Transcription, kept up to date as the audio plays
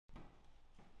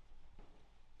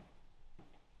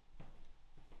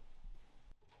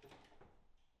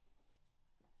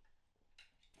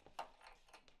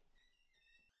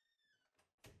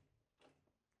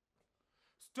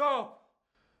Stop!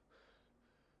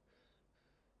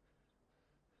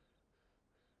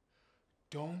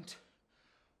 Don't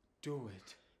do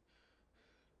it.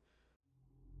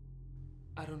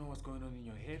 I don't know what's going on in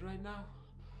your head right now,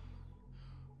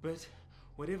 but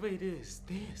whatever it is,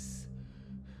 this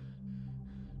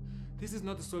is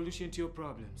not the solution to your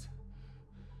problems.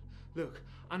 Look,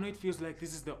 I know it feels like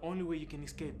this is the only way you can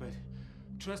escape, but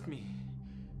trust me,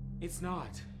 it's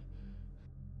not.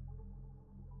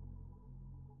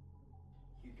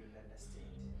 You don't understand.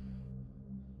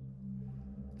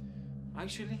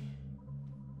 Actually,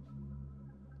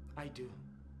 I do.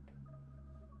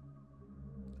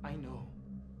 I know.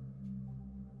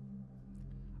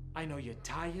 I know you're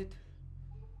tired.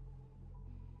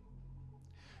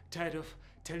 Tired of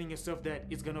telling yourself that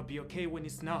it's gonna be okay when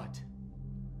it's not.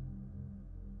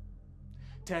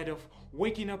 Tired of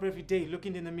waking up every day,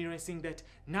 looking in the mirror and seeing that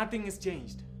nothing has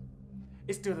changed.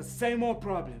 It's still the same old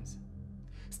problems.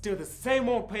 Still the same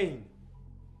old pain.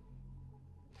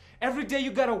 Every day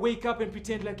you gotta wake up and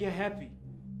pretend like you're happy.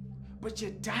 But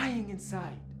you're dying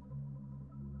inside.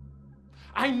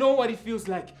 I know what it feels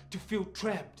like to feel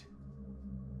trapped.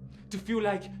 To feel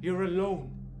like you're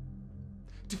alone.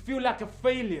 To feel like a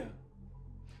failure.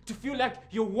 To feel like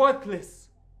you're worthless.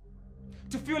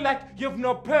 To feel like you have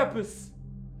no purpose.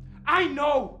 I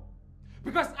know,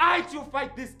 because I too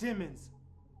fight these demons.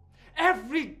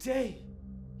 Every day,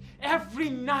 every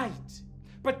night.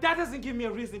 But that doesn't give me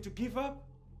a reason to give up.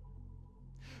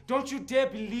 Don't you dare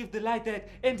believe the lie that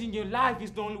ending your life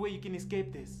is the only way you can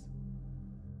escape this.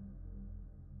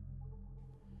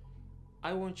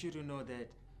 I want you to know that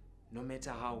no matter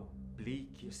how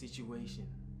bleak your situation,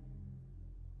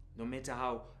 no matter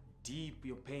how deep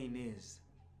your pain is,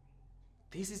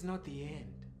 this is not the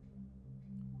end.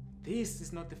 This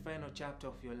is not the final chapter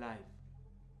of your life.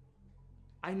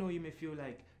 I know you may feel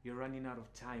like you're running out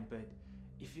of time, but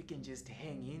if you can just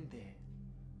hang in there,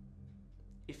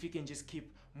 if you can just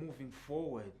keep moving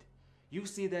forward, you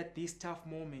see that this tough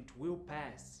moment will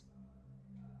pass.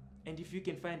 And if you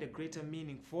can find a greater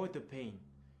meaning for the pain,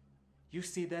 you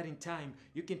see that in time,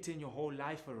 you can turn your whole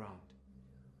life around.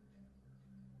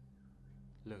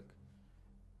 Look,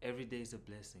 every day is a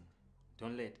blessing.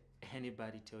 Don't let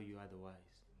anybody tell you otherwise.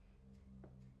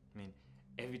 I mean,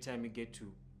 every time you get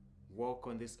to walk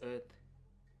on this earth,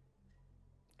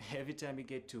 every time you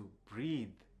get to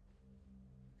breathe,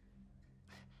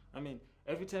 I mean,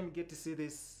 every time you get to see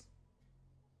this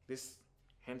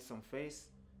handsome face,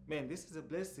 man, this is a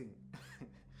blessing.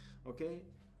 Okay?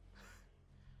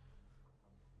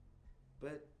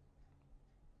 But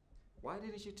why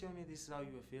didn't you tell me this is how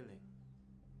you were feeling?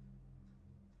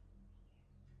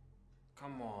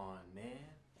 Come on,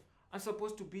 man. I'm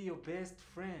supposed to be your best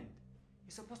friend.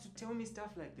 You're supposed to tell me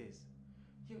stuff like this.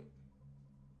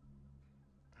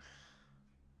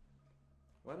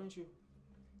 Why don't you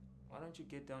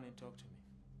get down and talk to me?